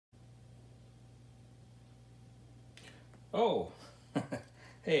Oh,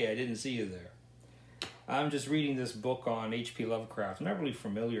 hey, I didn't see you there. I'm just reading this book on H.P. Lovecraft. I'm not really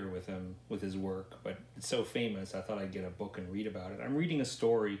familiar with him, with his work, but it's so famous, I thought I'd get a book and read about it. I'm reading a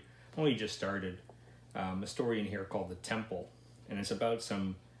story, only just started, a story in here called The Temple, and it's about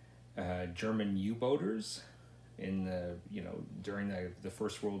some German U-boaters in the, during the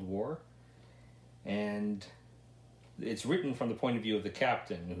First World War. And it's written from the point of view of the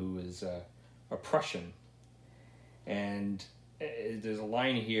captain, who is a Prussian. And there's a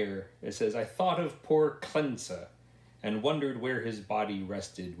line here, it says, "I thought of poor Knizia and wondered where his body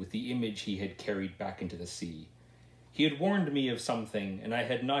rested with the image he had carried back into the sea. He had warned me of something, and I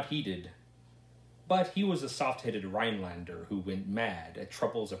had not heeded. But he was a soft-headed Rheinländer who went mad at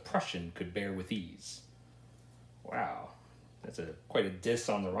troubles a Prussian could bear with ease." Wow, that's quite a diss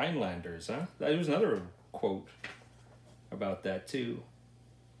on the Rhinelanders, huh? There's another quote about that, too.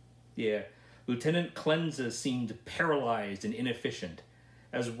 Yeah. Lieutenant Knizia seemed paralyzed and inefficient,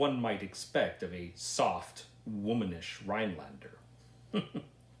 as one might expect of a soft, womanish Rhinelander.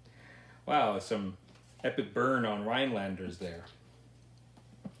 Wow, some epic burn on Rhinelanders there.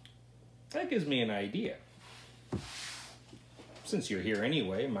 That gives me an idea. Since you're here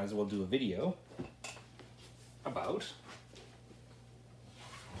anyway, might as well do a video about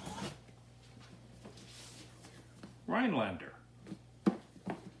Rhinelander.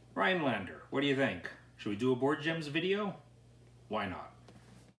 Rhinelander, what do you think? Should we do a Board Gems video? Why not?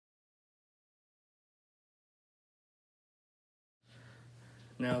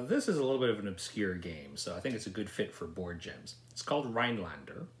 Now, this is a little bit of an obscure game, so I think it's a good fit for Board Gems. It's called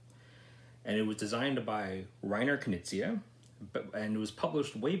Rheinländer, and it was designed by Reiner Knizia, and it was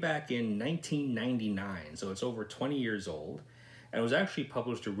published way back in 1999, so it's over 20 years old, and it was actually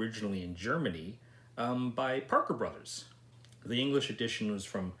published originally in Germany by Parker Brothers. The English edition was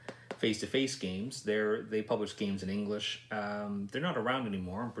from Face to Face Games. They publish games in English. They're not around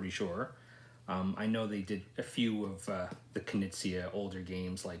anymore, I'm pretty sure. I know they did a few of the Knizia older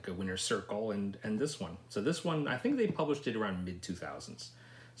games, like Winner's Circle and this one. So this one, I think they published it around mid-2000s.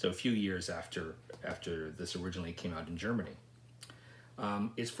 So a few years after this originally came out in Germany.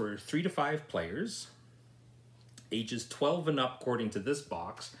 It's for 3 to 5 players, ages 12 and up according to this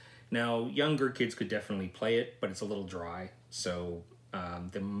box. Now, younger kids could definitely play it, but it's a little dry, so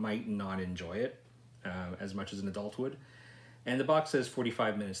they might not enjoy it as much as an adult would. And the box says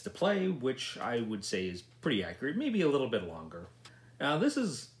 45 minutes to play, which I would say is pretty accurate, maybe a little bit longer. Now, this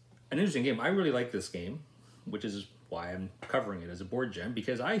is an interesting game. I really like this game, which is why I'm covering it as a board gem,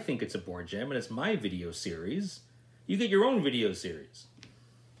 because I think it's a board gem, and it's my video series. You get your own video series.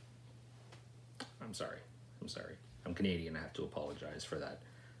 I'm sorry. I'm Canadian, I have to apologize for that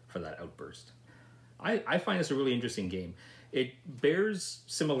outburst. I find this a really interesting game. It bears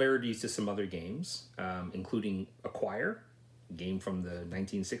similarities to some other games, including Acquire, a game from the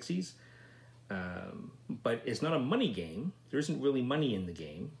 1960s. But it's not a money game. There isn't really money in the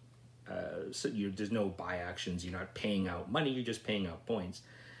game. So there's no buy actions. You're not paying out money, you're just paying out points.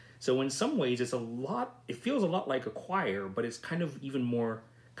 So in some ways, it feels a lot like Acquire, but it's kind of even more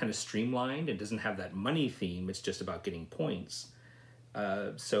kind of streamlined. It doesn't have that money theme. It's just about getting points.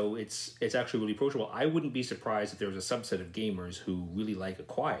 So it's actually really approachable. I wouldn't be surprised if there was a subset of gamers who really like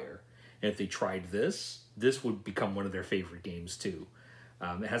Acquire, and if they tried this would become one of their favorite games too.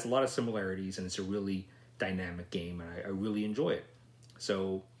 It has a lot of similarities, and it's a really dynamic game, and I really enjoy it.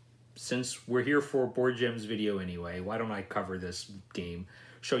 So since we're here for Board Gems video anyway, why don't I cover this game,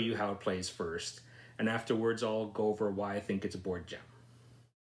 show you how it plays first, and afterwards I'll go over why I think it's a board gem.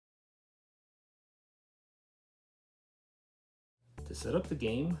 To set up the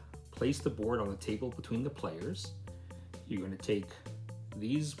game, place the board on the table between the players. You're going to take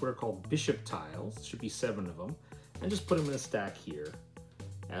these, what are called bishop tiles, there should be 7 of them, and just put them in a stack here,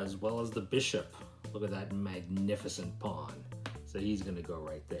 as well as the bishop. Look at that magnificent pawn. So he's going to go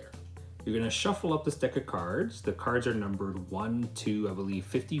right there. You're going to shuffle up this deck of cards. The cards are numbered 1, 2, I believe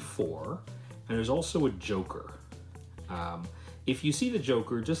 54, and there's also a joker. If you see the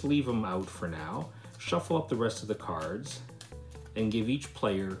joker, just leave them out for now. Shuffle up the rest of the cards and give each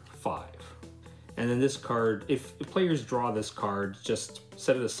player 5. And then this card, if players draw this card, just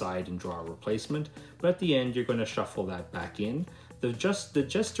set it aside and draw a replacement. But at the end, you're going to shuffle that back in. The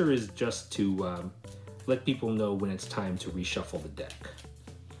gesture is just to let people know when it's time to reshuffle the deck.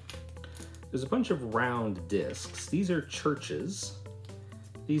 There's a bunch of round discs. These are churches,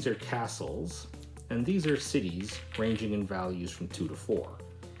 these are castles, and these are cities ranging in values from 2 to 4.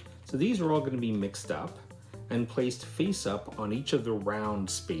 So these are all going to be mixed up and placed face up on each of the round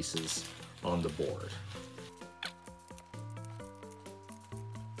spaces on the board.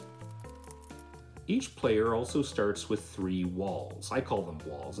 Each player also starts with 3 walls. I call them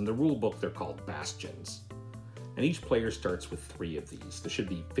walls. In the rule book, they're called bastions. And each player starts with 3 of these. There should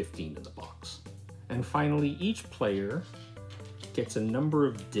be 15 in the box. And finally, each player gets a number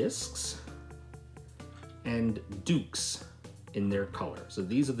of discs and dukes in their color. So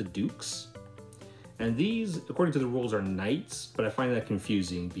these are the dukes. And these, according to the rules, are knights, but I find that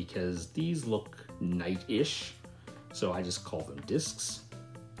confusing because these look knight-ish. So I just call them discs.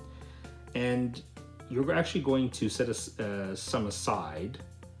 And you're actually going to set some aside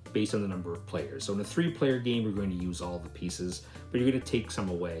based on the number of players. So in a 3-player game, you're going to use all the pieces, but you're going to take some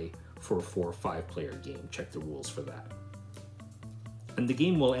away for a 4 or 5-player game. Check the rules for that. And the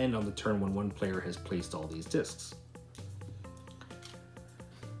game will end on the turn when one player has placed all these discs.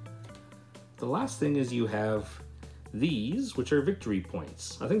 The last thing is you have these, which are victory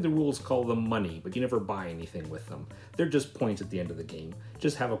points. I think the rules call them money, but you never buy anything with them. They're just points at the end of the game.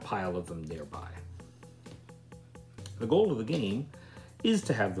 Just have a pile of them nearby. The goal of the game is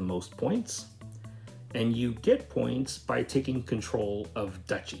to have the most points, and you get points by taking control of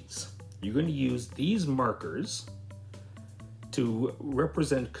duchies. You're going to use these markers to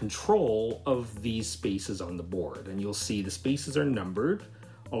represent control of these spaces on the board, and you'll see the spaces are numbered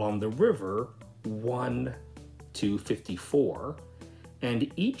along the river 1 to 54,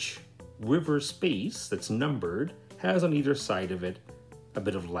 and each river space that's numbered has on either side of it a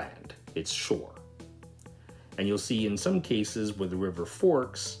bit of land. It's shore. And you'll see in some cases where the river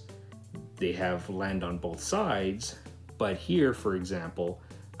forks, they have land on both sides, but here, for example,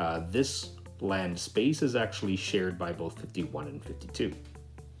 this land space is actually shared by both 51 and 52.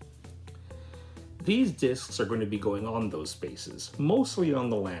 These discs are going to be going on those spaces, mostly on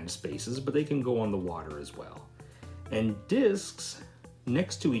the land spaces, but they can go on the water as well. And discs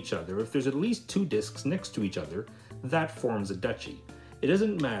next to each other, if there's at least 2 discs next to each other, that forms a duchy. It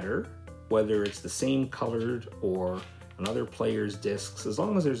doesn't matter whether it's the same colored or another player's discs, as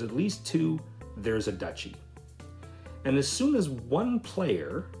long as there's at least 2, there's a duchy. And as soon as one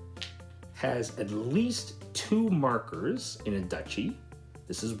player has at least 2 markers in a duchy,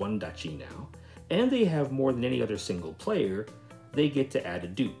 this is one duchy now, and they have more than any other single player, they get to add a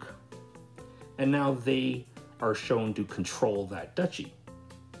duke. And now they are shown to control that duchy.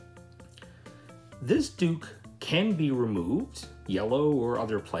 This duke can be removed. Yellow or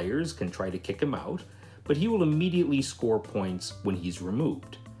other players can try to kick him out, but he will immediately score points when he's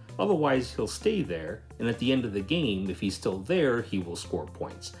removed. Otherwise, he'll stay there, and at the end of the game, if he's still there, he will score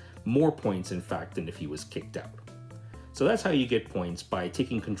points. More points, in fact, than if he was kicked out. So that's how you get points, by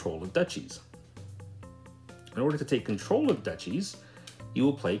taking control of duchies. In order to take control of duchies, you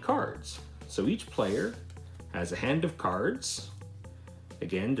will play cards. So each player has a hand of cards.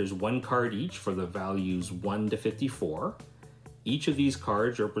 Again, there's 1 card each for the values 1 to 54. Each of these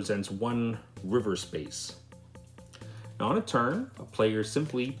cards represents 1 river space. Now on a turn, a player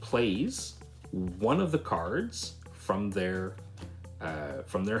simply plays one of the cards from their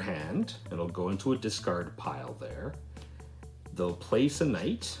hand, and it'll go into a discard pile there. They'll place a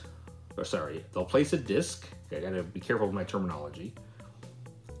knight, they'll place a disc. I gotta be careful with my terminology.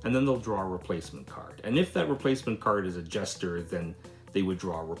 And then they'll draw a replacement card. And if that replacement card is a jester, then they would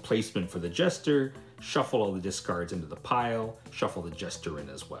draw a replacement for the jester, shuffle all the discards into the pile, shuffle the jester in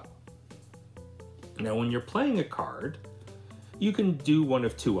as well. Now, when you're playing a card, you can do one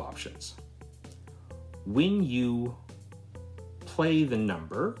of 2 options. When you play the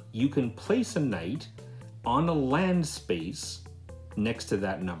number, you can place a knight on a land space next to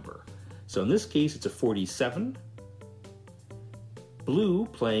that number. So in this case, it's a 47. Blue,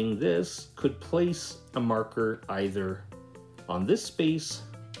 playing this, could place a marker either on this space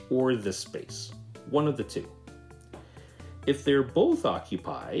or this space, one of the 2. If they're both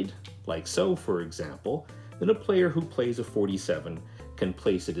occupied, like so for example, then a player who plays a 47 can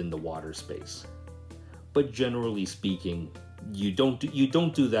place it in the water space. But generally speaking, you don't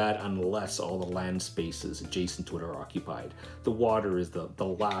do that unless all the land spaces adjacent to it are occupied. The water is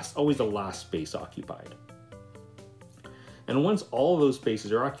always the last space occupied. And once all those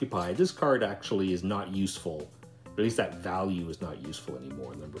spaces are occupied, this card actually is not useful. At least that value is not useful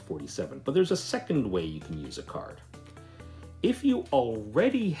anymore, number 47. But there's a second way you can use a card. If you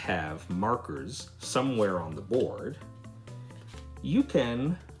already have markers somewhere on the board, you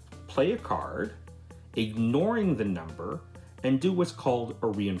can play a card, ignoring the number, and do what's called a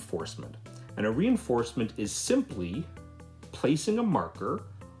reinforcement. And a reinforcement is simply placing a marker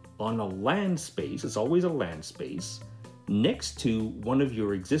on a land space, it's always a land space, next to one of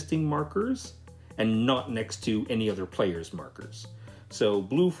your existing markers and not next to any other player's markers. So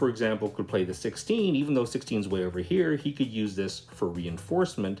blue, for example, could play the 16, even though 16 is way over here, he could use this for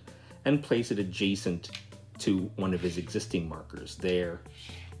reinforcement and place it adjacent to one of his existing markers, there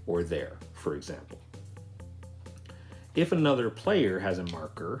or there, for example. If another player has a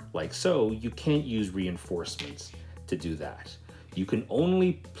marker, like so, you can't use reinforcements to do that. You can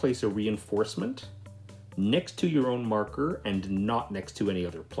only place a reinforcement next to your own marker and not next to any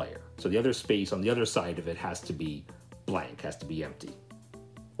other player. So the other space on the other side of it has to be blank, has to be empty.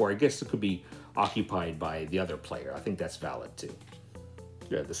 Or I guess it could be occupied by the other player. I think that's valid too.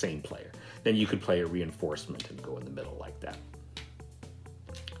 Yeah, the same player. Then you could play a reinforcement and go in the middle like that.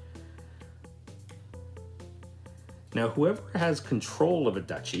 Now, whoever has control of a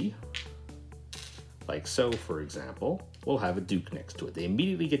duchy, like so, for example, will have a duke next to it. They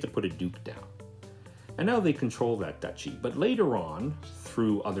immediately get to put a duke down. And now they control that duchy. But later on,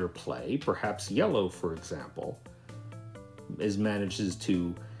 through other play, perhaps yellow, for example, manages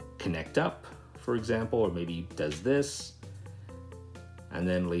to connect up, for example, or maybe does this. And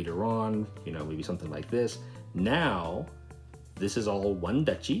then later on, maybe something like this. Now, this is all one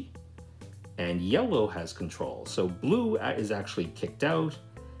duchy, and yellow has control. So blue is actually kicked out,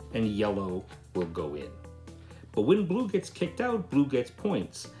 and yellow will go in. But when blue gets kicked out, blue gets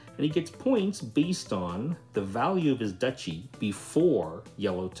points. And he gets points based on the value of his duchy before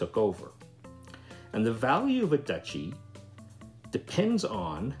yellow took over. And the value of a duchy depends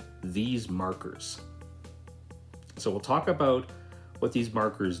on these markers. So we'll talk about what these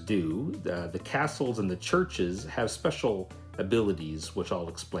markers do. The castles and the churches have special abilities, which I'll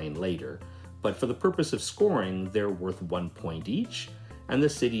explain later. But for the purpose of scoring, they're worth 1 point each, and the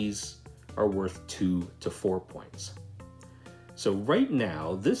cities are worth 2 to 4 points. So right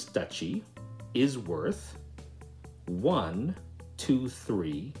now, this duchy is worth 1, 2,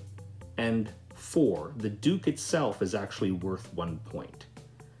 3, and 4. The duke itself is actually worth 1 point.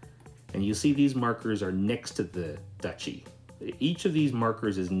 And you see these markers are next to the duchy. Each of these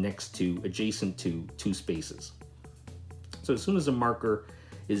markers is adjacent to 2 spaces. So as soon as a marker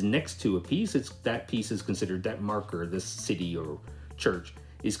is next to a piece, that piece is considered, that marker, this city or church,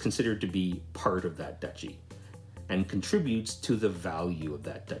 is considered to be part of that duchy and contributes to the value of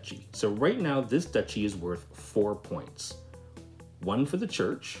that duchy. So right now, this duchy is worth 4 points. 1 for the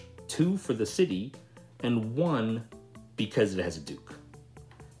church, 2 for the city, and 1 because it has a duke.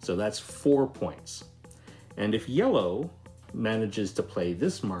 So that's 4 points. And if yellow manages to play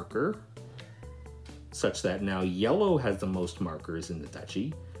this marker, such that now yellow has the most markers in the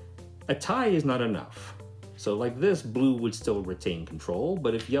duchy, a tie is not enough. So like this, blue would still retain control,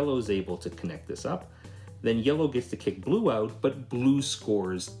 but if yellow is able to connect this up, then yellow gets to kick blue out, but blue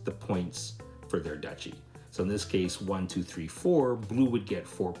scores the points for their duchy. So in this case, 1, 2, 3, 4, blue would get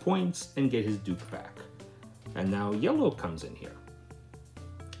 4 points and get his duke back. And now yellow comes in here.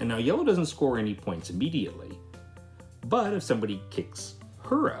 And now yellow doesn't score any points immediately, but if somebody kicks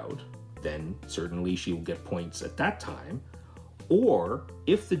her out, then certainly she will get points at that time. Or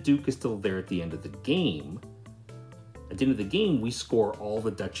if the duke is still there at the end of the game, we score all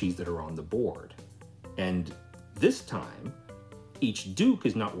the duchies that are on the board. And this time, each duke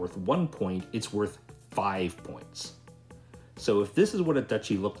is not worth 1 point, it's worth 5 points. So if this is what a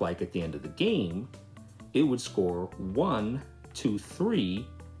duchy looked like at the end of the game, it would score 1, 2, 3,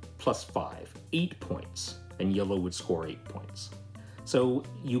 plus 5, 8 points. And yellow would score 8 points. So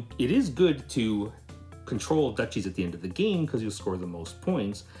it is good to control duchies at the end of the game because you'll score the most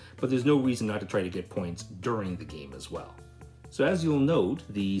points, but there's no reason not to try to get points during the game as well. So as you'll note,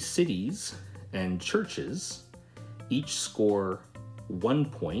 the cities and churches each score 1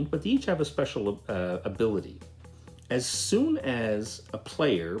 point, but they each have a special ability. As soon as a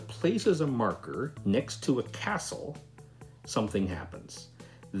player places a marker next to a castle, something happens.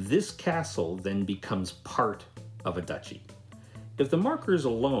 This castle then becomes part of a duchy. If the marker is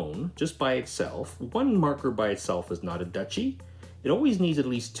alone, just by itself, 1 marker by itself is not a duchy. It always needs at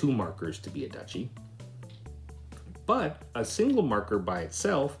least 2 markers to be a duchy. But a single marker by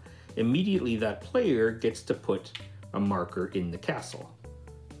itself, immediately that player gets to put a marker in the castle.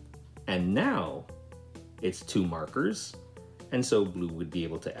 And now it's 2 markers, and so blue would be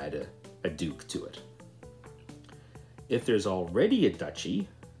able to add a duke to it. If there's already a duchy,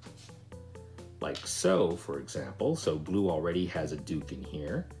 like so, for example, so blue already has a duke in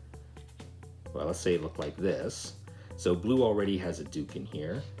here. Well, let's say it looked like this. So blue already has a duke in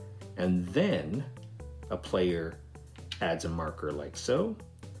here, and then a player adds a marker like so.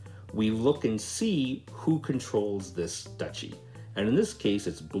 We look and see who controls this duchy. And in this case,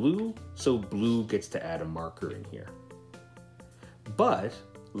 it's blue, so blue gets to add a marker in here. But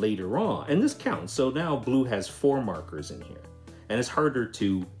later on, and this counts, so now blue has 4 markers in here, and it's harder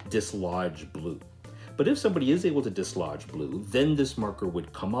to dislodge blue. But if somebody is able to dislodge blue, then this marker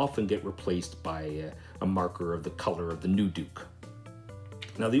would come off and get replaced by a marker of the color of the new duke.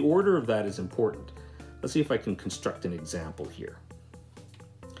 Now the order of that is important. Let's see if I can construct an example here.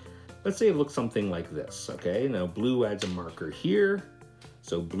 Let's say it looks something like this, okay? Now blue adds a marker here,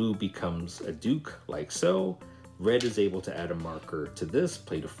 so blue becomes a duke like so. Red is able to add a marker to this,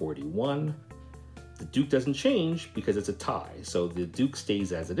 play to 41. The duke doesn't change because it's a tie, so the duke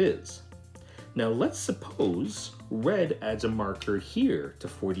stays as it is. Now let's suppose red adds a marker here to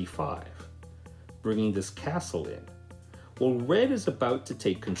 45, bringing this castle in. Well, red is about to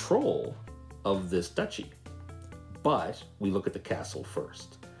take control of this duchy, but we look at the castle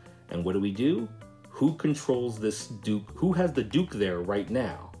first. And what do? Who controls this duke? Who has the duke there right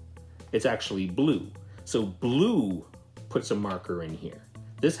now? It's actually blue. So blue puts a marker in here.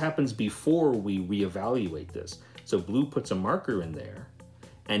 This happens before we reevaluate this. So blue puts a marker in there,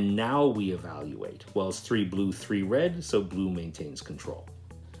 and now we evaluate. Well, it's 3 blue, 3 red, so blue maintains control.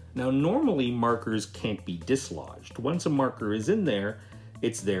 Now, normally markers can't be dislodged. Once a marker is in there,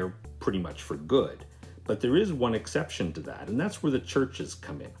 it's there pretty much for good. But there is one exception to that, and that's where the churches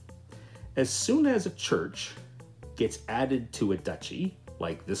come in. As soon as a church gets added to a duchy,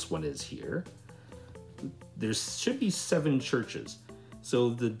 like this one is here, there should be 7 churches. So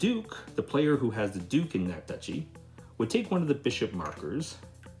the duke, the player who has the duke in that duchy, would take one of the bishop markers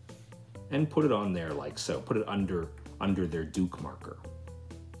and put it on there like so, put it under their duke marker.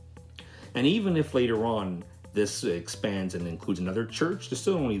 And even if later on this expands and includes another church, there's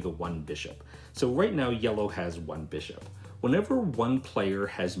still only the 1 bishop. So right now yellow has 1 bishop. Whenever one player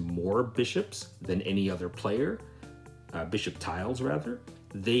has more bishops than any other player, bishop tiles rather,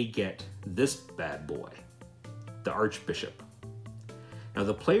 they get this bad boy, the archbishop. Now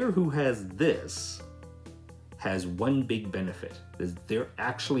the player who has this has one big benefit, is they're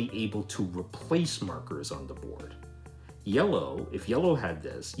actually able to replace markers on the board. Yellow, if yellow had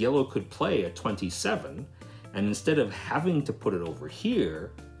this, yellow could play a 27, and instead of having to put it over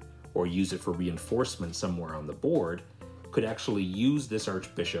here, or use it for reinforcement somewhere on the board, could actually use this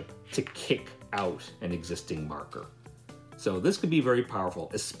archbishop to kick out an existing marker. So this could be very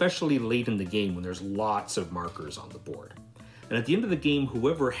powerful, especially late in the game when there's lots of markers on the board. And at the end of the game,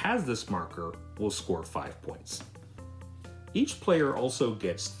 whoever has this marker will score 5 points. Each player also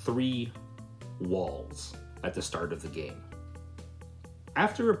gets 3 walls at the start of the game.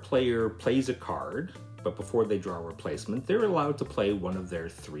 After a player plays a card, but before they draw a replacement, they're allowed to play one of their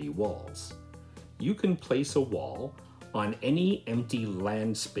 3 walls. You can place a wall on any empty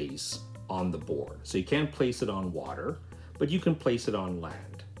land space on the board. So you can't place it on water, but you can place it on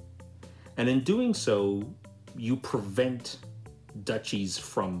land. And in doing so, you prevent duchies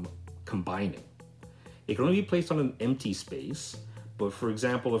from combining. It can only be placed on an empty space, but for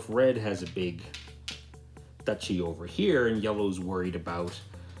example, if red has a big duchy over here and yellow's worried about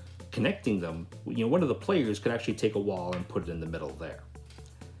connecting them, one of the players could actually take a wall and put it in the middle there.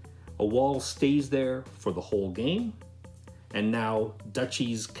 A wall stays there for the whole game, and now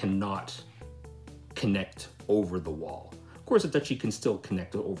duchies cannot connect over the wall. Of course, a duchy can still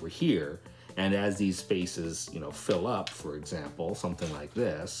connect over here, and as these spaces, fill up, for example, something like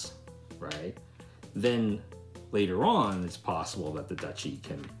this, right? Then later on, it's possible that the duchy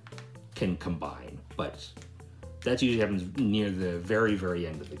can combine, but that usually happens near the very, very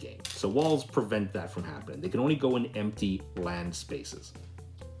end of the game. So walls prevent that from happening. They can only go in empty land spaces.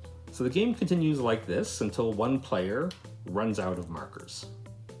 So the game continues like this until one player runs out of markers.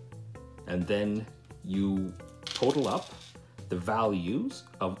 And then you total up the values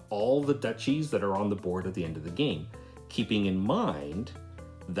of all the duchies that are on the board at the end of the game, keeping in mind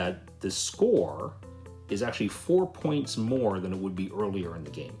that the score is actually 4 points more than it would be earlier in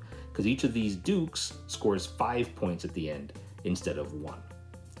the game, because each of these dukes scores 5 points at the end instead of 1.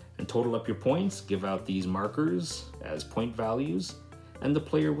 And total up your points, give out these markers as point values, and the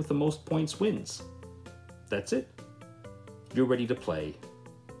player with the most points wins. That's it. You're ready to play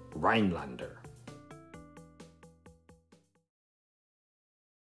Rheinländer.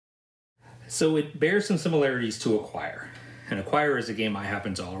 So it bears some similarities to Acquire. And Acquire is a game I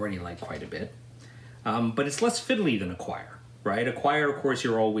happen to already like quite a bit. But it's less fiddly than Acquire, right? Acquire, of course,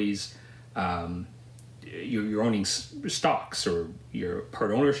 you're always you're owning stocks, or you're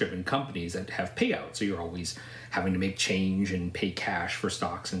part ownership in companies that have payouts. So you're always having to make change and pay cash for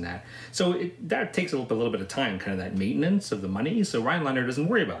stocks and that. So that takes a little bit of time, kind of that maintenance of the money. So Rheinländer doesn't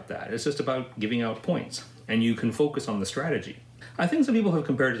worry about that. It's just about giving out points, and you can focus on the strategy. I think some people have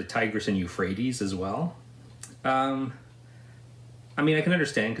compared it to Tigris and Euphrates as well. I mean, I can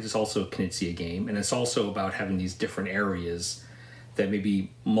understand because it's also a Knizia game, and it's also about having these different areas that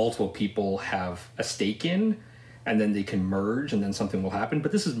maybe multiple people have a stake in, and then they can merge and then something will happen.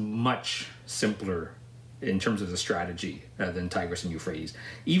 But this is much simpler in terms of the strategy than Tigris and Euphrates.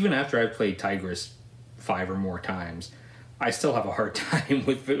 Even after I've played Tigris 5 or more times, I still have a hard time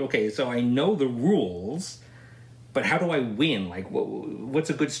with, okay, so I know the rules, but how do I win? Like,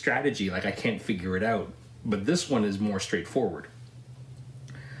 what's a good strategy? Like, I can't figure it out. But this one is more straightforward.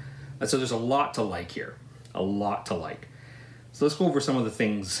 So there's a lot to like here, a lot to like. So let's go over some of the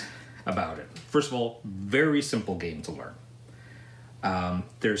things about it. First of all, very simple game to learn.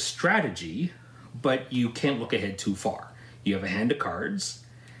 There's strategy, but you can't look ahead too far. You have a hand of cards,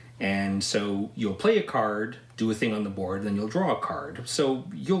 and so you'll play a card, do a thing on the board, then you'll draw a card. So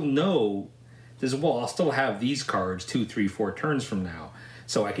you'll know this, well, I'll still have these cards 2, 3, 4 turns from now,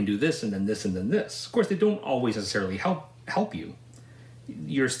 so I can do this and then this and then this. Of course, they don't always necessarily help you.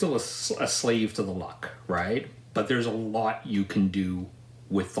 You're still a slave to the luck, right? But there's a lot you can do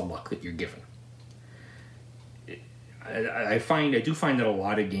with the luck that you're given. I do find that a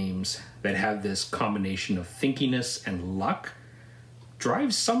lot of games that have this combination of thinkiness and luck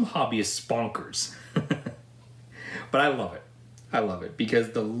drives some hobbyists bonkers. But I love it. I love it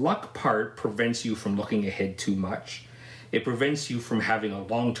because the luck part prevents you from looking ahead too much. It prevents you from having a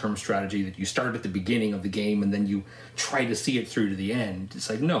long-term strategy that you start at the beginning of the game and then you try to see it through to the end. It's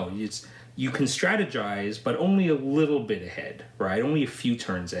like, no, you can strategize, but only a little bit ahead, right? Only a few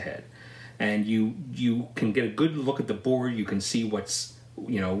turns ahead. And you can get a good look at the board. You can see what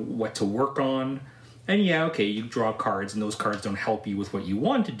to work on. And yeah, okay, you draw cards, and those cards don't help you with what you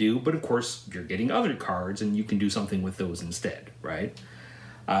want to do, but of course, you're getting other cards, and you can do something with those instead, right?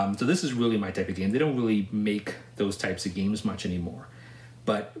 So this is really my type of game. They don't really make those types of games much anymore.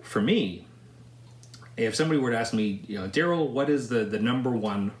 But for me, if somebody were to ask me, Daryl, what is the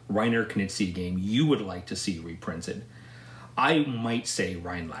 #1 Reiner Knizia game you would like to see reprinted? I might say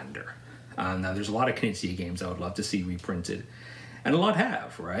Rheinländer. Now, there's a lot of Knizia games I would love to see reprinted. And a lot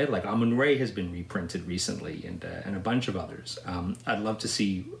have, right? Like Amun-Re has been reprinted recently, and a bunch of others. I'd love to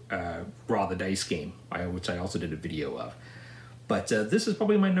see Raw the Dice game, which I also did a video of. But this is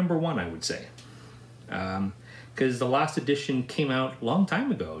probably my #1, I would say. Because the last edition came out a long time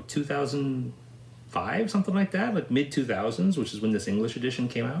ago, 2005, something like that, like mid-2000s, which is when this English edition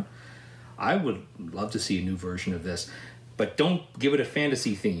came out. I would love to see a new version of this. But don't give it a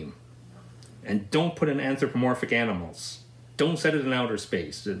fantasy theme. And don't put in anthropomorphic animals. Don't set it in outer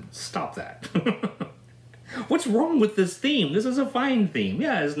space. Stop that. What's wrong with this theme? This is a fine theme.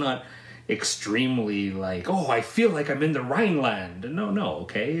 Yeah, it's not extremely like, oh, I feel like I'm in the Rhineland. No,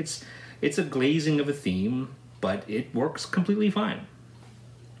 okay? It's a glazing of a theme, but it works completely fine.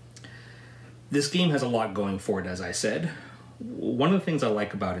 This game has a lot going for it, as I said. One of the things I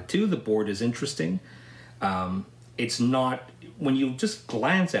like about it, too, the board is interesting. It's not, when you just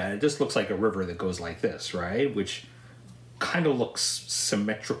glance at it, it just looks like a river that goes like this, right? Which kind of looks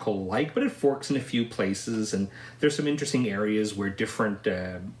symmetrical like, but it forks in a few places, and there's some interesting areas where different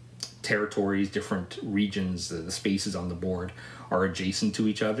territories, different regions, the spaces on the board are adjacent to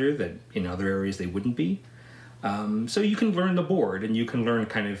each other that in other areas they wouldn't be. So you can learn the board, and you can learn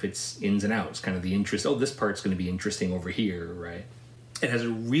kind of its ins and outs, kind of the interest. Oh, this part's going to be interesting over here, right? It has a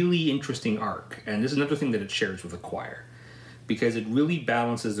really interesting arc, and this is another thing that it shares with Acquire, because it really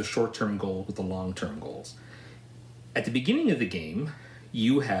balances the short-term goals with the long-term goals. At the beginning of the game,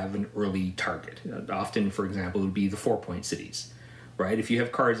 you have an early target. Often, for example, it would be the 4-point cities, right? If you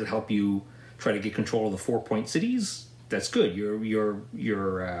have cards that help you try to get control of the 4-point cities, that's good. You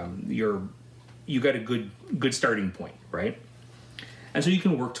got a good starting point, right? And so you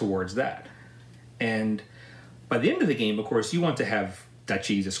can work towards that. And by the end of the game, of course, you want to have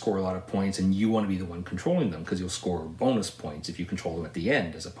duchies that score a lot of points, and you want to be the one controlling them because you'll score bonus points if you control them at the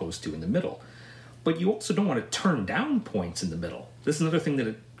end as opposed to in the middle. But you also don't want to turn down points in the middle. This is another thing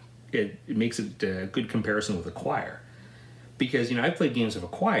that it makes it a good comparison with Acquire. Because, I've played games of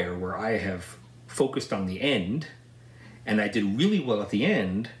Acquire where I have focused on the end, and I did really well at the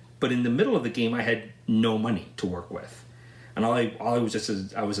end, but in the middle of the game I had no money to work with. And I was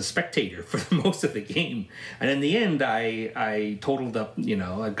a spectator for most of the game. And in the end, I totaled up,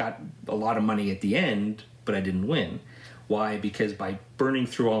 I got a lot of money at the end, but I didn't win. Why? Because by burning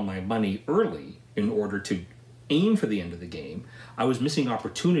through all my money early in order to aim for the end of the game, I was missing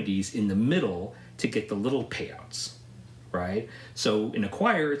opportunities in the middle to get the little payouts, right? So in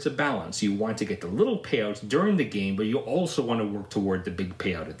Acquire, it's a balance. You want to get the little payouts during the game, but you also want to work toward the big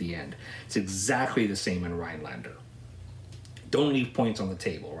payout at the end. It's exactly the same in Rheinländer. Don't leave points on the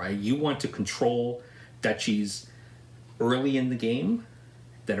table, right? You want to control duchies early in the game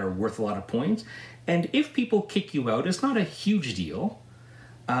that are worth a lot of points. And if people kick you out, it's not a huge deal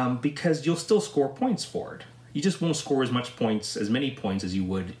because you'll still score points for it. You just won't score as many points as you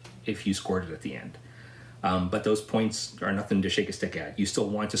would if you scored it at the end. But those points are nothing to shake a stick at. You still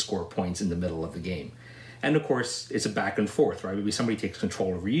want to score points in the middle of the game. And of course, it's a back and forth, right? Maybe somebody takes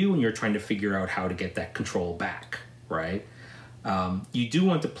control over you and you're trying to figure out how to get that control back, right? You do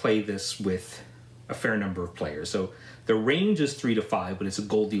want to play this with a fair number of players. So the range is 3 to 5, but it's a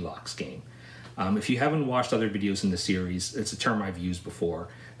Goldilocks game. If you haven't watched other videos in the series, it's a term I've used before.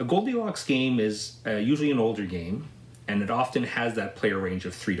 A Goldilocks game is usually an older game, and it often has that player range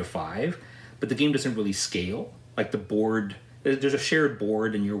of 3 to 5, but the game doesn't really scale. Like the board, there's a shared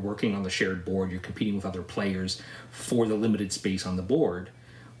board and you're working on the shared board, you're competing with other players for the limited space on the board,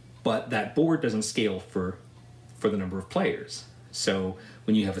 but that board doesn't scale for the number of players. So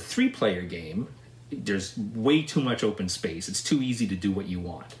when you have a 3-player game, there's way too much open space. It's too easy to do what you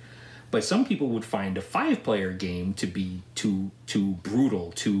want. But some people would find a 5-player game to be too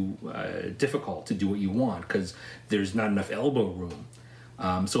brutal, too difficult to do what you want because there's not enough elbow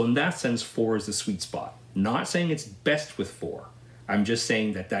room. So in that sense, 4 is the sweet spot. Not saying it's best with 4. I'm just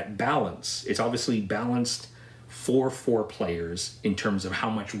saying that balance, it's obviously balanced for 4 players in terms of how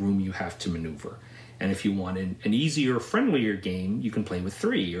much room you have to maneuver. And if you want an easier, friendlier game, you can play with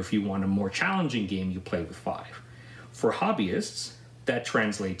 3. Or if you want a more challenging game, you play with 5. For hobbyists, that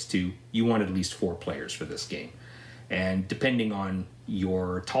translates to you want at least 4 players for this game. And depending on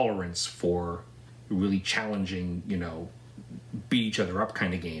your tolerance for really challenging, beat each other up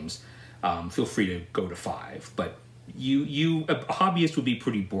kind of games, feel free to go to 5. But a hobbyist would be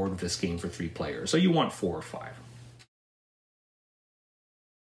pretty bored with this game for 3 players. So you want 4 or 5.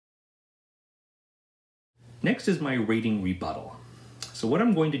 Next is my rating rebuttal. So what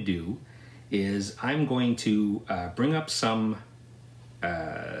I'm going to do is I'm going to bring up some,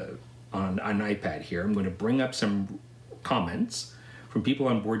 on an iPad here, I'm going to bring up some comments from people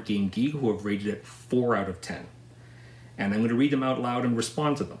on Board Game Geek who have rated it 4 out of 10. And I'm going to read them out loud and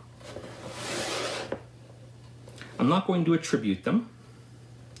respond to them. I'm not going to attribute them.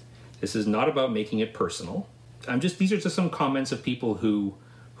 This is not about making it personal. These are just some comments of people who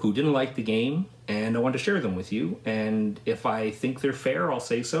didn't like the game, and I want to share them with you. And if I think they're fair, I'll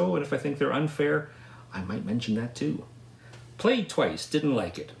say so. And if I think they're unfair, I might mention that too. Played twice, didn't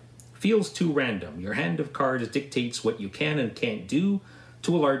like it. Feels too random. Your hand of cards dictates what you can and can't do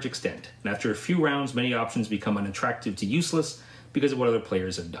to a large extent. And after a few rounds, many options become unattractive to useless because of what other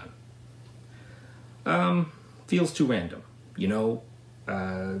players have done. Feels too random.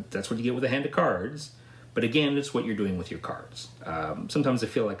 That's what you get with a hand of cards. But again, it's what you're doing with your cards. Sometimes I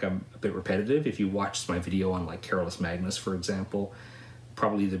feel like I'm a bit repetitive. If you watched my video on like Carolus Magnus, for example,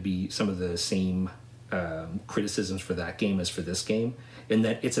 probably there'd be some of the same criticisms for that game as for this game, in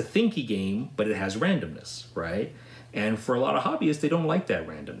that it's a thinky game, but it has randomness, right? And for a lot of hobbyists, they don't like that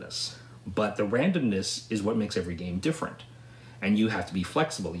randomness. But the randomness is what makes every game different. And you have to be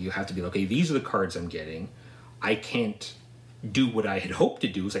flexible. You have to be, okay, these are the cards I'm getting. I can't do what I had hoped to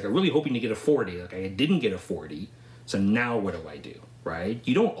do. It's like I'm really hoping to get a 40. Like I didn't get a 40. So now what do I do, right?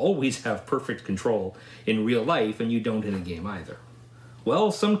 You don't always have perfect control in real life, and you don't in a game either.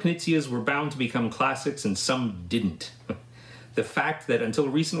 Well, some Knizias were bound to become classics and some didn't. The fact that until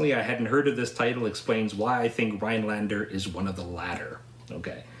recently I hadn't heard of this title explains why I think Rheinländer is one of the latter.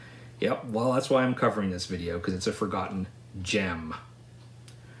 Okay. Yep, well that's why I'm covering this video, because it's a forgotten gem.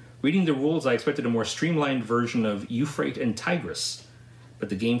 Reading the rules, I expected a more streamlined version of Euphrates and Tigris, but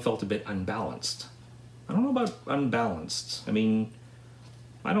the game felt a bit unbalanced. I don't know about unbalanced. I mean,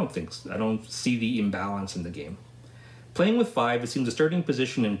 I don't see the imbalance in the game. Playing with 5, it seems the starting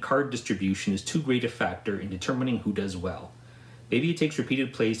position and card distribution is too great a factor in determining who does well. Maybe it takes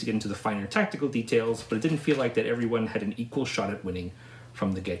repeated plays to get into the finer tactical details, but it didn't feel like that everyone had an equal shot at winning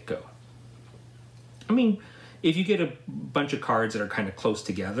from the get-go. I mean, if you get a bunch of cards that are kind of close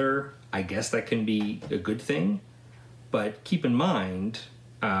together, I guess that can be a good thing. But keep in mind,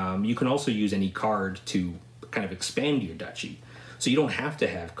 you can also use any card to kind of expand your duchy. So you don't have to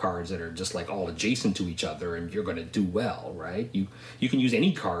have cards that are just like all adjacent to each other and you're going to do well, right? You can use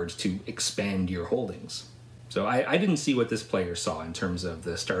any cards to expand your holdings. So I didn't see what this player saw in terms of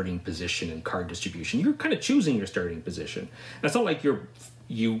the starting position and card distribution. You're kind of choosing your starting position. And it's not like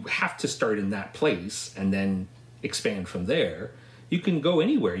you have to start in that place and then expand from there. You can go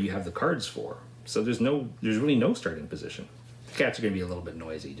anywhere you have the cards for. So there's really no starting position. The cats are going to be a little bit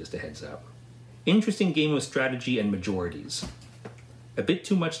noisy, just a heads up. Interesting game of strategy and majorities. A bit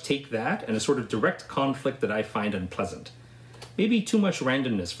too much take that and a sort of direct conflict that I find unpleasant. Maybe too much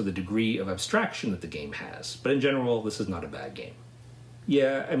randomness for the degree of abstraction that the game has, but in general, this is not a bad game.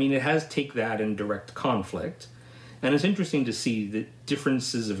 Yeah, I mean, it has take that in direct conflict. And it's interesting to see the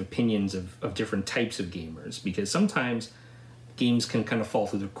differences of opinions of different types of gamers, because sometimes games can kind of fall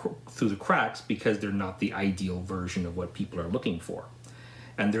through the cracks because they're not the ideal version of what people are looking for.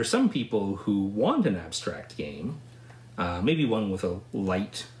 And there's some people who want an abstract game, maybe one with a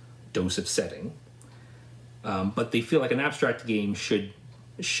light dose of setting, but they feel like an abstract game should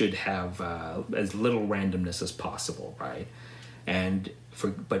have as little randomness as possible, right?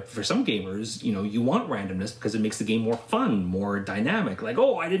 But for some gamers, you know, you want randomness because it makes the game more fun, more dynamic. Like,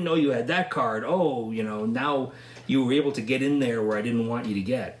 oh, I didn't know you had that card. Oh, you know, now you were able to get in there where I didn't want you to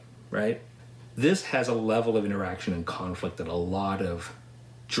get, right? This has a level of interaction and conflict that a lot of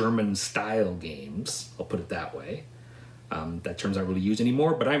German-style games, I'll put it that way, that term's not really used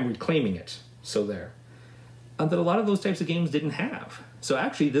anymore, but I'm reclaiming it, so there. That a lot of those types of games didn't have. So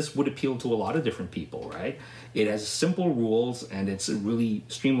actually this would appeal to a lot of different people, right? It has simple rules and it's really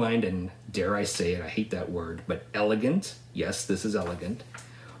streamlined and, dare I say it, I hate that word, but elegant. Yes, this is elegant,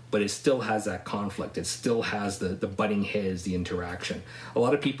 but it still has that conflict. It still has the butting heads, the interaction. A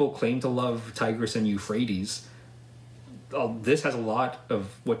lot of people claim to love Tigris and Euphrates. This has a lot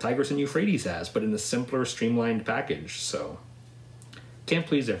of what Tigris and Euphrates has, but in a simpler, streamlined package, so can't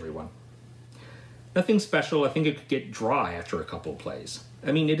please everyone. Nothing special. I think it could get dry after a couple of plays.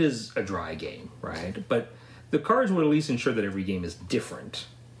 I mean, it is a dry game, right? But the cards would at least ensure that every game is different.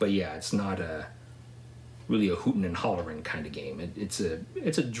 But yeah, it's not really a hootin' and hollering kind of game. It's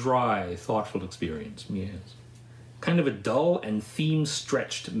a dry, thoughtful experience. Yes. Kind of a dull and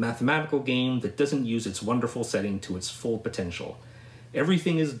theme-stretched mathematical game that doesn't use its wonderful setting to its full potential.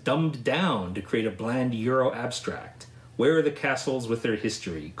 Everything is dumbed down to create a bland Euro abstract. Where are the castles with their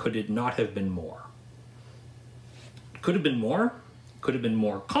history? Could it not have been more? Could have been more? Could have been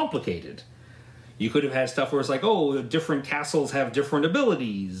more complicated. You could have had stuff where it's like, oh, different castles have different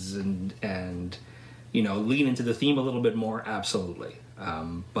abilities and you know, lean into the theme a little bit more, absolutely.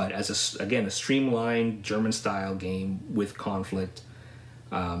 But as, again, a streamlined German-style game with conflict,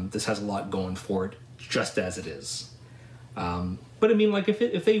 this has a lot going for it, just as it is. But I mean, like if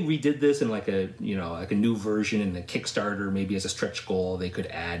they redid this in like a new version in the Kickstarter, maybe as a stretch goal, they could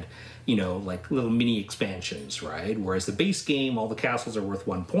add, you know, like little mini expansions, right? Whereas the base game, all the castles are worth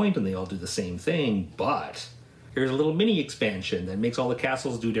 1 point and they all do the same thing, but here's a little mini expansion that makes all the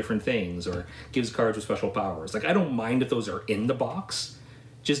castles do different things or gives cards with special powers. Like, I don't mind if those are in the box,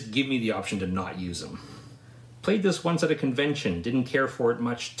 just give me the option to not use them. Played this once at a convention, didn't care for it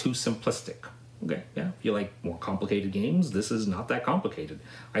much, too simplistic. Okay, yeah, if you like more complicated games, this is not that complicated.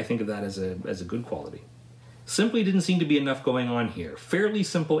 I think of that as a good quality. Simply didn't seem to be enough going on here. Fairly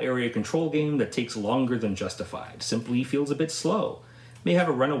simple area control game that takes longer than justified. Simply feels a bit slow. May have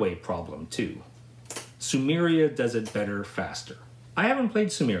a runaway problem, too. Sumeria does it better, faster. I haven't played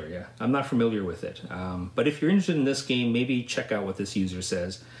Sumeria. I'm not familiar with it. But if you're interested in this game, maybe check out what this user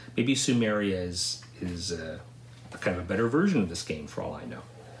says. Maybe Sumeria is a kind of a better version of this game, for all I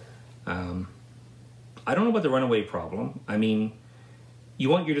know. I don't know about the runaway problem. I mean, you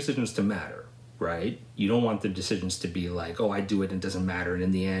want your decisions to matter, right? You don't want the decisions to be like, oh, I do it and it doesn't matter. And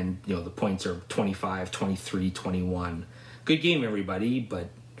in the end, you know, the points are 25, 23, 21. Good game, everybody, but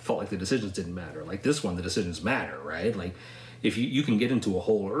felt like the decisions didn't matter. Like this one, the decisions matter, right? Like if you can get into a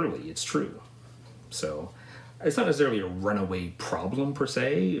hole early, it's true. So it's not necessarily a runaway problem per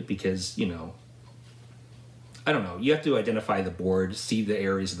se, because, you know, I don't know, you have to identify the board, see the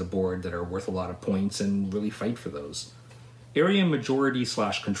areas of the board that are worth a lot of points, and really fight for those. Area majority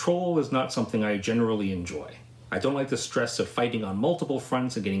 / control is not something I generally enjoy. I don't like the stress of fighting on multiple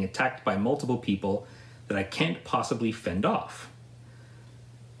fronts and getting attacked by multiple people that I can't possibly fend off.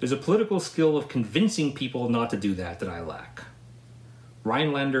 There's a political skill of convincing people not to do that I lack.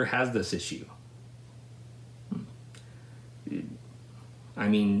 Rheinländer has this issue. I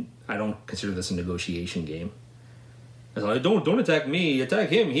mean, I don't consider this a negotiation game. It's like, don't attack me, attack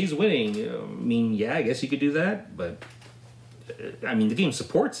him, he's winning. I mean, yeah, I guess you could do that, but I mean, the game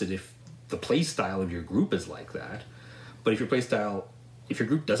supports it if the play style of your group is like that. But if your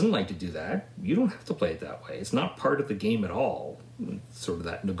group doesn't like to do that, you don't have to play it that way. It's not part of the game at all, sort of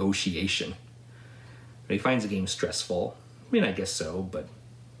that negotiation. But he finds the game stressful. I mean, I guess so, but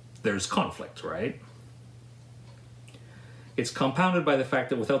there's conflict, right? It's compounded by the fact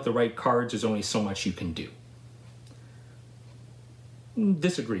that without the right cards, there's only so much you can do.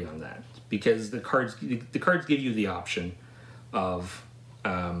 Disagree on that, because the cards give you the option of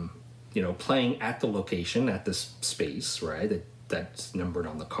you know, playing at the location, at this space, right, that's numbered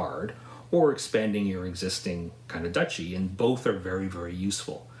on the card, or expanding your existing kind of duchy, and both are very, very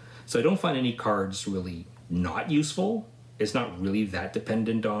useful. So I don't find any cards really not useful, It's not really that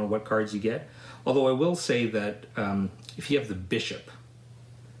dependent on what cards you get. Although I will say that if you have the bishop,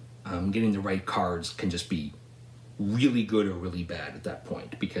 getting the right cards can just be really good or really bad at that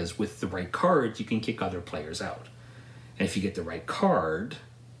point, because with the right cards, you can kick other players out. And if you get the right card,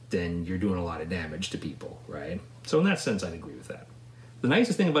 then you're doing a lot of damage to people, right? So in that sense, I'd agree with that. The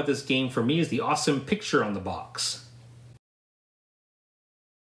nicest thing about this game for me is the awesome picture on the box.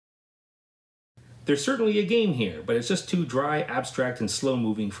 There's certainly a game here, but it's just too dry, abstract, and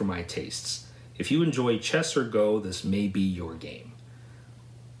slow-moving for my tastes. If you enjoy chess or Go, this may be your game.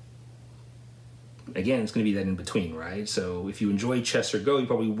 Again, it's going to be that in between, right? So if you enjoy chess or Go, you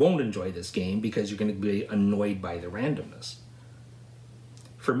probably won't enjoy this game because you're going to be annoyed by the randomness.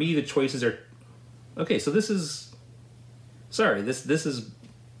 For me, the choices are... Okay, so this is... Sorry, this is...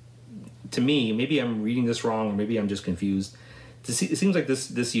 To me, maybe I'm reading this wrong, or maybe I'm just confused. It seems like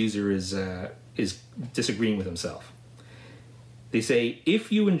this user is disagreeing with himself. They say,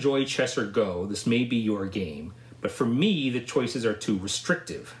 if you enjoy chess or Go, this may be your game, but for me, the choices are too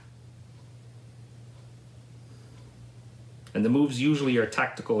restrictive. And the moves usually are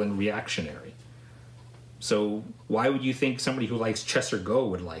tactical and reactionary. So why would you think somebody who likes chess or Go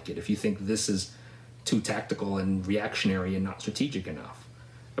would like it if you think this is too tactical and reactionary and not strategic enough?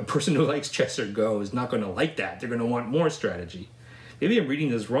 A person who likes chess or Go is not going to like that. They're going to want more strategy. Maybe I'm reading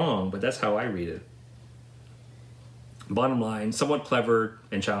this wrong, but that's how I read it. Bottom line, somewhat clever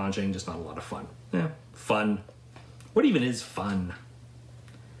and challenging, just not a lot of fun. Yeah, fun. What even is fun?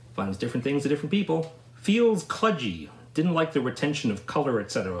 Fun is different things to different people. Feels kludgy. Didn't like the retention of color,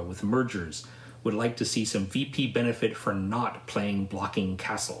 etc. with mergers. Would like to see some VP benefit for not playing blocking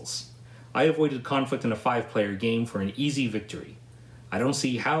castles. I avoided conflict in a 5-player game for an easy victory. I don't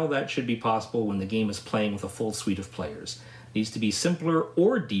see how that should be possible when the game is playing with a full suite of players. It needs to be simpler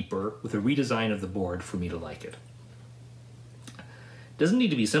or deeper with a redesign of the board for me to like it. Doesn't need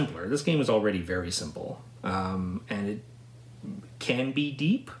to be simpler. This game is already very simple. And it can be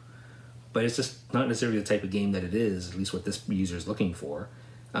deep, but it's just not necessarily the type of game that it is, at least what this user is looking for.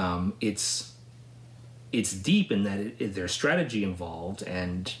 It's deep in that there's strategy involved,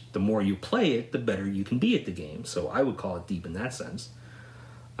 and the more you play it, the better you can be at the game. So I would call it deep in that sense.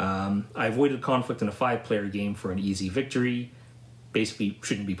 I avoided conflict in a 5-player game for an easy victory. Basically,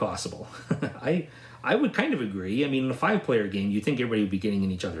 shouldn't be possible. I would kind of agree. I mean, in a 5-player game, you'd think everybody would be getting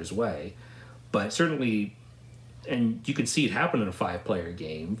in each other's way. But certainly, and you can see it happen in a 5-player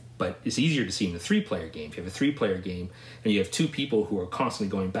game, but it's easier to see in a 3-player game. If you have a 3-player game and you have 2 people who are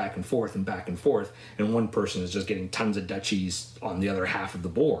constantly going back and forth, and one person is just getting tons of duchies on the other half of the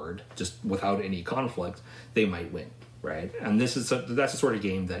board, just without any conflict, they might win, right? And that's the sort of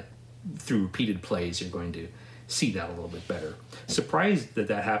game that through repeated plays you're going to see that a little bit better. Surprised that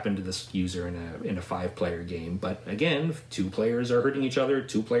happened to this user in a 5-player game, but again, if 2 players are hurting each other,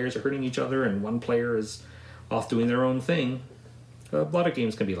 2 players are hurting each other, and 1 player is off doing their own thing. A lot of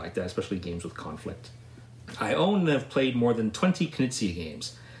games can be like that, especially games with conflict. I own and have played more than 20 Knizia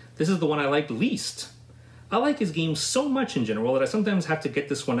games. This is the one I like least. I like his games so much in general that I sometimes have to get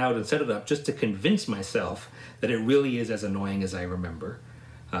this one out and set it up just to convince myself that it really is as annoying as I remember.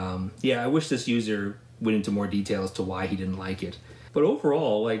 Yeah, I wish this user went into more detail as to why he didn't like it. But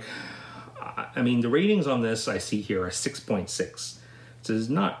overall, like, I mean, the ratings on this I see here are 6.6. So it's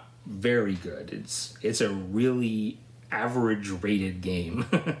not very good. It's a really average rated game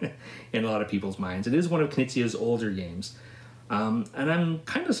in a lot of people's minds. It is one of Knizia's older games. And I'm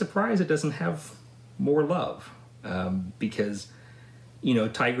kind of surprised it doesn't have more love. Because, you know,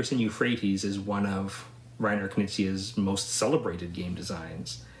 Tigris and Euphrates is one of Reiner Knizia's most celebrated game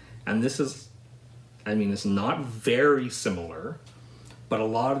designs. And this is, I mean, it's not very similar, but a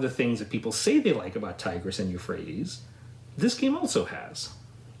lot of the things that people say they like about Tigris and Euphrates, this game also has.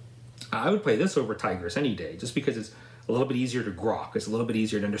 I would play this over Tigris any day, just because it's a little bit easier to grok. It's a little bit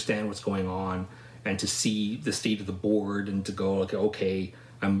easier to understand what's going on and to see the state of the board and to go, like, okay,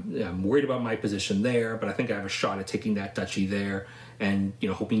 I'm worried about my position there, but I think I have a shot at taking that duchy there, and, you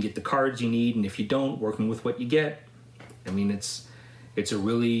know, hoping you get the cards you need, and if you don't, working with what you get. I mean, it's a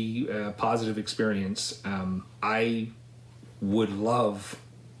really positive experience. I would love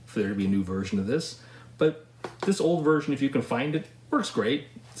for there to be a new version of this, but this old version, if you can find it, works great.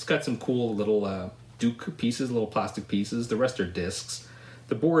 It's got some cool little Duke pieces, little plastic pieces. The rest are discs.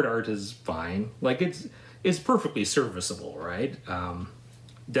 The board art is fine. Like, it's perfectly serviceable, right?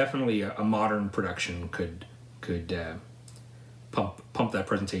 Definitely a modern production could pump that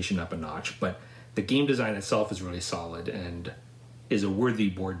presentation up a notch, but the game design itself is really solid and is a worthy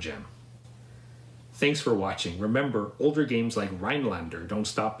board gem. Thanks for watching. Remember, older games like Rheinländer don't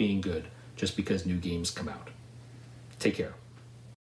stop being good just because new games come out. Take care.